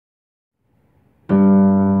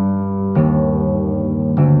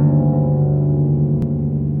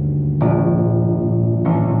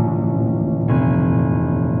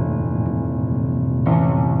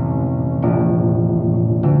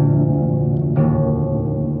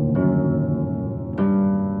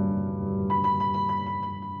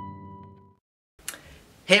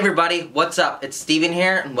Hey everybody, what's up? It's Steven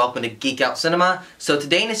here and welcome to Geek Out Cinema. So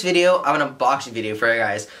today in this video, I have an unboxing video for you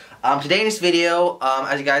guys. Today in this video,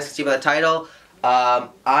 as you guys can see by the title,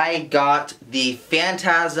 I got the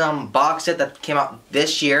Phantasm box set that came out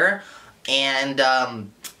this year. And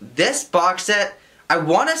this box set, I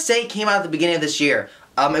want to say came out at the beginning of this year.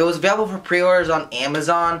 It was available for pre-orders on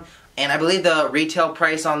Amazon. And I believe the retail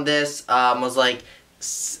price on this was like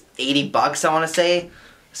 80 bucks, I want to say.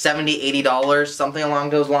 $70, $80, something along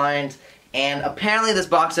those lines. And apparently this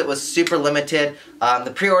box set was super limited.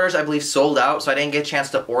 The pre-orders, I believe, sold out, so I didn't get a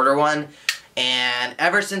chance to order one. And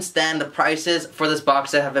ever since then, the prices for this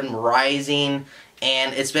box set have been rising,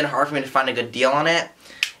 and it's been hard for me to find a good deal on it.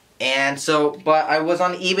 And so, but I was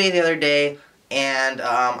on eBay the other day, and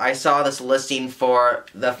I saw this listing for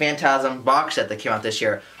the Phantasm box set that came out this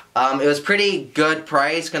year. It was pretty good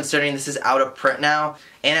price considering this is out of print now.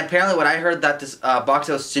 And apparently what I heard that this box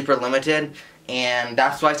set was super limited, and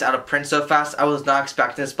that's why it's out of print so fast. I was not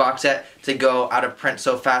expecting this box set to go out of print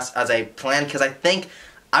so fast as I planned, because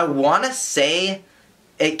I want to say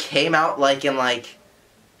it came out like in like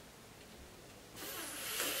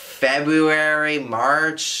February,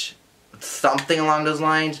 March, something along those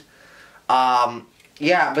lines.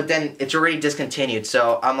 Yeah, but then it's already discontinued,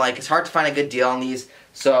 so I'm like, it's hard to find a good deal on these.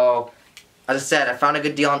 So, as I said, I found a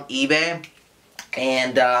good deal on eBay,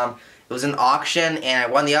 and it was an auction, and I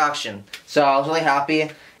won the auction. So I was really happy,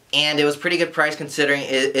 and it was pretty good price considering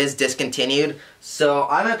it is discontinued. So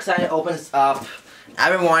I'm excited to open this up.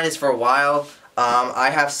 I've been wanting this for a while. I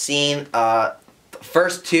have seen the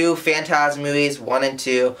first two Phantasm movies, 1 and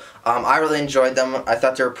 2. I really enjoyed them. I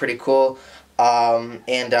thought they were pretty cool.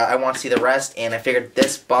 And I want to see the rest, and I figured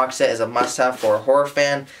this box set is a must-have for a horror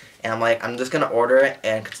fan. And I'm like, I'm just going to order it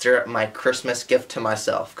and consider it my Christmas gift to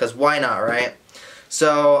myself. Because why not, right?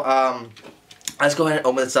 So, let's go ahead and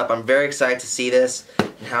open this up. I'm very excited to see this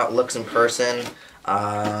and how it looks in person.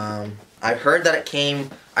 I heard that it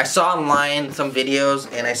came... I saw online some videos,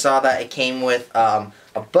 and I saw that it came with a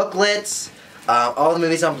booklet, all the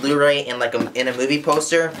movies on Blu-ray, and like in a movie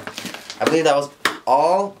poster. I believe that was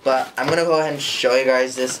all, but I'm going to go ahead and show you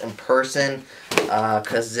guys this in person,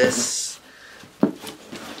 because this...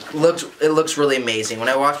 It looks really amazing. When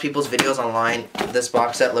I watch people's videos online, this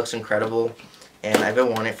box set looks incredible, and I've been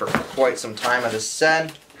wanting it for quite some time, as I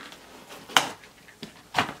said.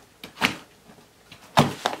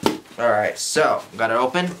 Alright, so, got it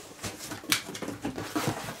open.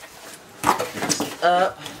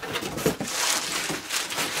 Up.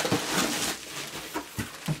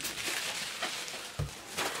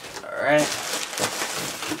 Alright.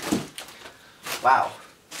 Wow.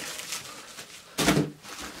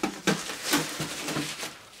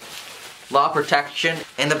 Law protection,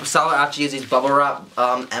 and the seller actually uses these bubble wrap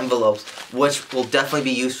envelopes, which will definitely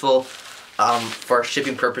be useful for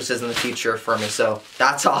shipping purposes in the future for me. So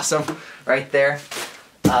that's awesome, right there.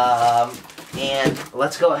 And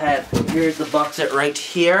let's go ahead. Here's the box set right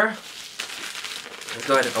here. Let's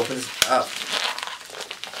go ahead and open this up.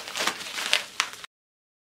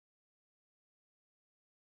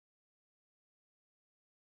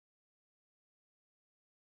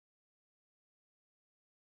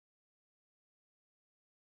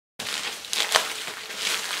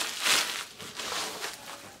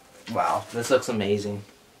 Wow, this looks amazing.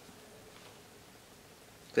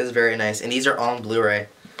 This is very nice, and these are on Blu-ray,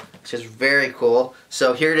 which is very cool.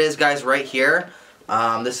 So here it is, guys, right here.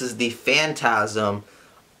 This is the Phantasm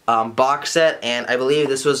box set, and I believe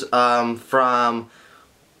this was from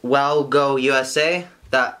Well Go USA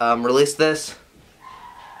that released this.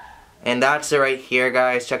 And that's it right here,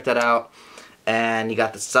 guys. Check that out. And you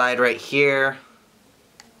got the side right here.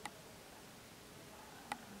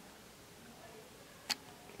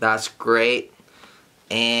 That's great.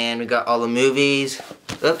 And we got all the movies.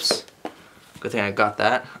 Oops. Good thing I got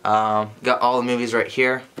that. Got all the movies right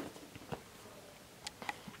here.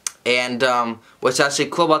 And what's actually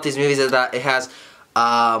cool about these movies is that it has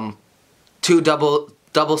two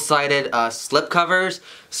double-sided slip covers.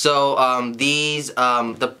 So these,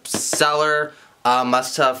 the seller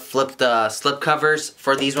must have flipped the slip covers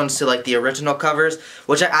for these ones to like the original covers,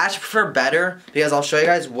 which I actually prefer better, because I'll show you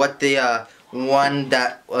guys what the one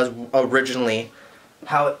that was originally,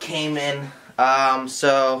 how it came in.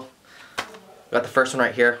 So we got the first one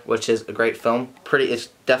right here, which is a great film. It's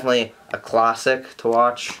definitely a classic to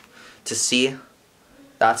watch, to see.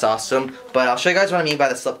 That's awesome. But I'll show you guys what I mean by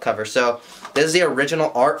the slipcover. So this is the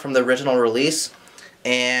original art from the original release,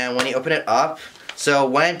 and when you open it up, so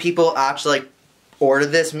when people actually order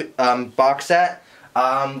this box set,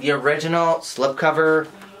 the original slipcover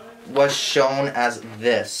was shown as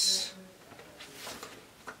this.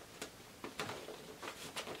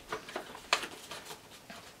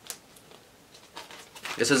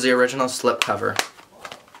 This is the original slipcover.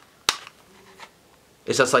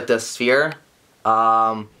 It's just like the sphere.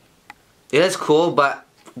 It is cool, but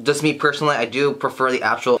just me personally, I do prefer the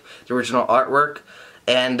original artwork.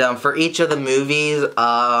 And for each of the movies,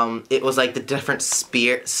 it was like the different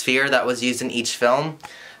sphere that was used in each film.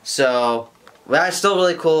 So, well, it's still a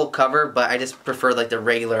really cool cover, but I just prefer like the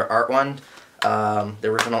regular art one, the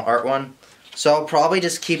original art one. So I'll probably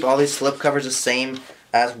just keep all these slipcovers the same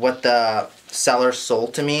as what the seller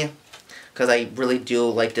sold to me, because I really do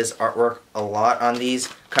like this artwork a lot on these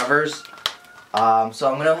covers. So I'm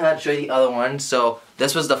going to go ahead and show you the other one. So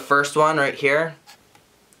this was the first one right here.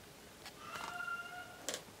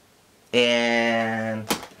 And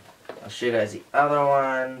I'll show you guys the other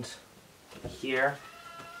ones here.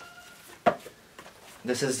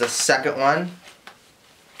 This is the second one.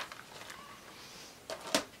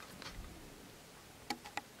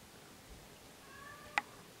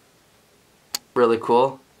 Really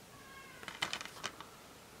cool.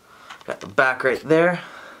 Got the back right there.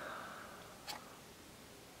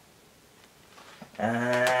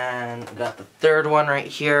 And got the third one right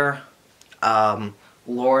here.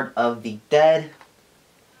 Lord of the Dead.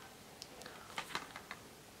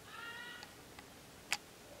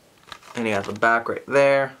 And you got the back right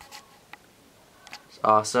there. It's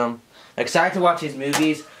awesome. I'm excited to watch these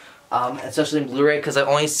movies, especially in Blu-ray, because I've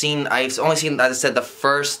only seen, as I said, the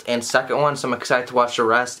first and second one, so I'm excited to watch the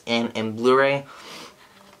rest in Blu-ray.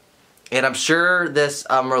 And I'm sure this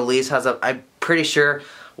release has I'm pretty sure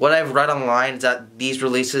what I've read online is that these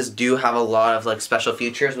releases do have a lot of like special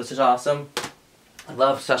features, which is awesome. I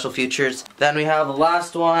love special features. Then we have the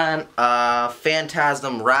last one,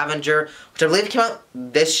 Phantasm Ravager, which I believe came out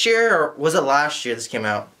this year, or was it last year this came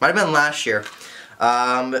out? Might have been last year.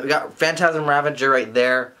 We got Phantasm Ravager right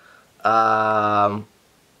there.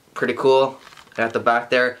 Pretty cool. At the back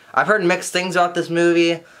there. I've heard mixed things about this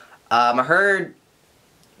movie. I heard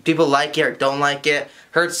people like it or don't like it.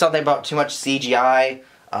 Heard something about too much CGI.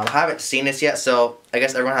 I haven't seen this yet, so I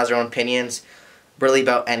guess everyone has their own opinions. Really,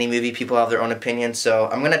 about any movie, people have their own opinions, so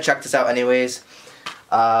I'm gonna check this out anyways,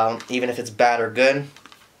 even if it's bad or good.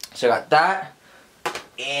 So I got that,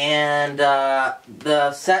 and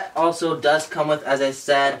the set also does come with, as I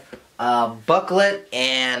said, booklet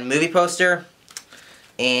and movie poster.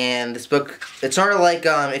 And this book, it's sort of like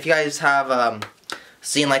if you guys have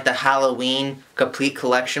seen like the Halloween complete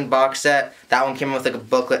collection box set, that one came with like a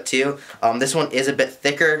booklet too. This one is a bit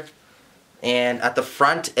thicker. And at the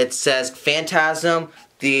front it says, Phantasm,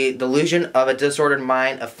 the delusion of a disordered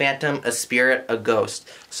mind, a phantom, a spirit, a ghost.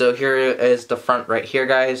 So here is the front right here,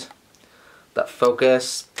 guys. That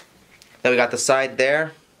focus. Then we got the side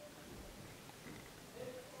there.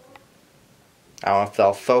 I don't know if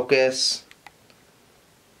they'll focus.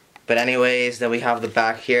 But anyways, then we have the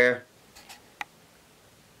back here,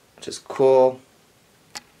 which is cool.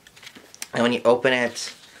 And when you open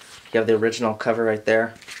it, you have the original cover right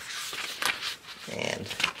there. And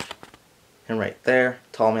him right there,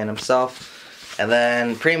 tall man himself. And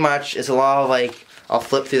then pretty much it's a lot of like, I'll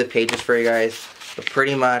flip through the pages for you guys, but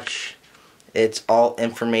pretty much it's all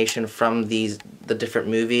information from the different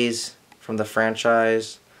movies from the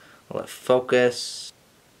franchise. I'll let focus.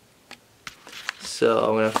 So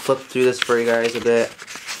I'm gonna flip through this for you guys a bit,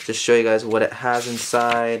 just show you guys what it has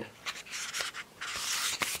inside.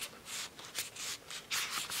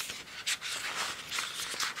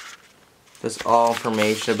 There's all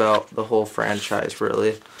information about the whole franchise,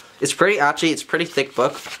 really. It's pretty, actually, it's a pretty thick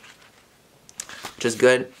book, which is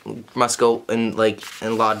good. Must go in a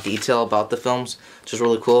lot of detail about the films, which is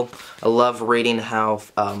really cool. I love reading how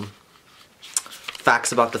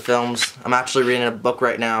facts about the films. I'm actually reading a book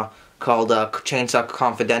right now called Chainsaw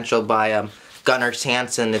Confidential by Gunnar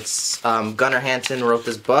Hansen. It's Gunnar Hansen wrote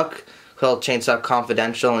this book called Chainsaw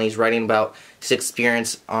Confidential, and he's writing about his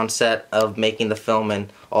experience on set of making the film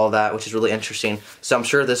and all that, which is really interesting. So I'm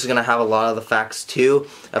sure this is going to have a lot of the facts too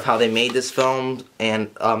of how they made this film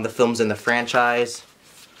and the films in the franchise.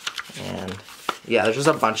 And yeah, there's just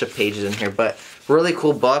a bunch of pages in here, but really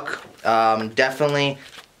cool book. Definitely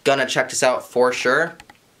gonna check this out for sure.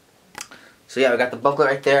 So yeah, we got the booklet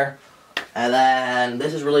right there. And then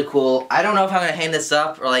this is really cool. I don't know if I'm gonna hang this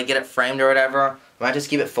up or like get it framed or whatever. I might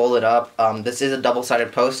just keep it folded up. This is a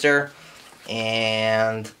double-sided poster,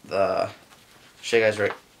 and I'll show you guys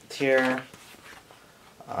right here.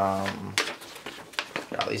 Yeah,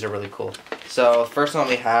 these are really cool. So first one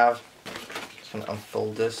we have, just gonna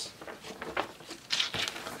unfold this.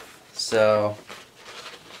 So,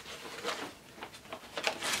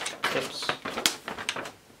 oops.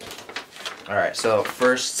 All right. So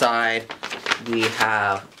first side we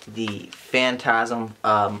have the Phantasm.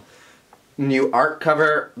 new art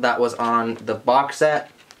cover that was on the box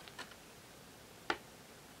set.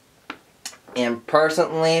 And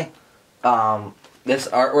personally, this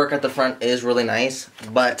artwork at the front is really nice,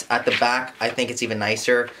 but at the back, I think it's even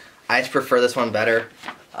nicer. I just prefer this one better.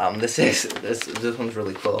 This one's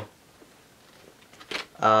really cool.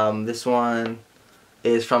 This one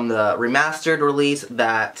is from the remastered release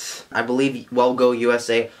that I believe Well Go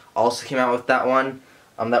USA also came out with that one,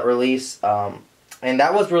 that release. And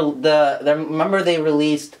that was remember they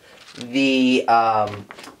released the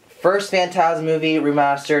first Phantasm movie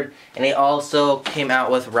remastered, and they also came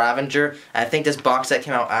out with Ravager. I think this box set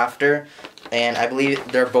came out after, and I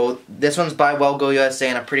believe they're both. This one's by Well Go USA,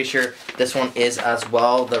 and I'm pretty sure this one is as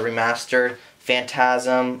well, the remastered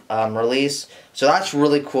Phantasm release. So that's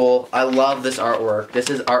really cool. I love this artwork.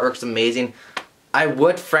 Artwork's amazing. I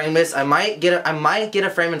would frame this. I might get a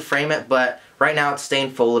frame and frame it, but right now it's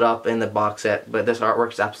staying folded up in the box set. But this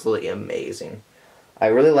artwork's absolutely amazing. I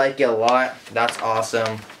really like it a lot. That's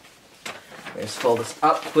awesome. Let's fold this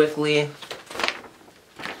up quickly.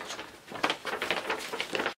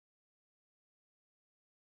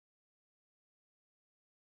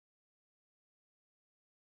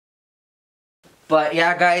 But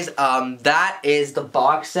yeah, guys, that is the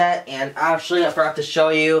box set, and actually I forgot to show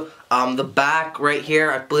you the back right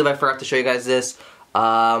here. I believe I forgot to show you guys this,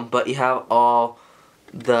 but you have all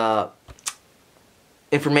the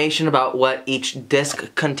information about what each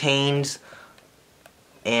disc contains,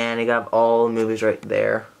 and you got all the movies right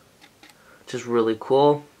there, which is really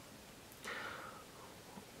cool.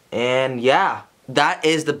 And yeah, that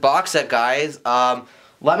is the box set, guys.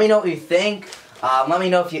 Let me know what you think. Let me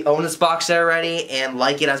know if you own this box set already and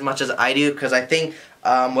like it as much as I do, because I think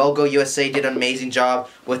Well Go USA did an amazing job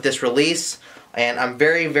with this release. And I'm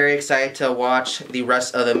very, very excited to watch the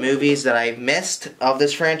rest of the movies that I missed of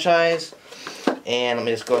this franchise. And let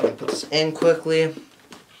me just go ahead and put this in quickly.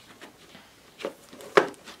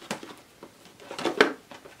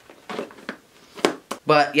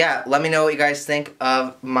 But yeah, let me know what you guys think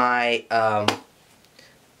of my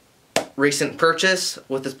recent purchase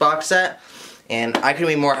with this box set. And I couldn't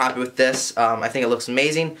be more happy with this. I think it looks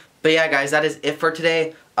amazing. But yeah, guys, that is it for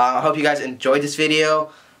today. I hope you guys enjoyed this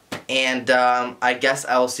video. And I guess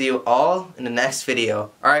I will see you all in the next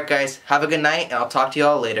video. Alright, guys, have a good night, and I'll talk to you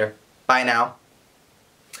all later. Bye now.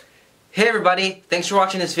 Hey everybody, thanks for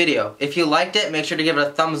watching this video. If you liked it, make sure to give it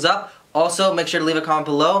a thumbs up. Also, make sure to leave a comment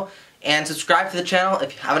below. And subscribe to the channel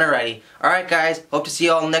if you haven't already. Alright, guys, hope to see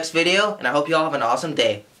you all in the next video. And I hope you all have an awesome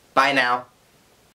day. Bye now.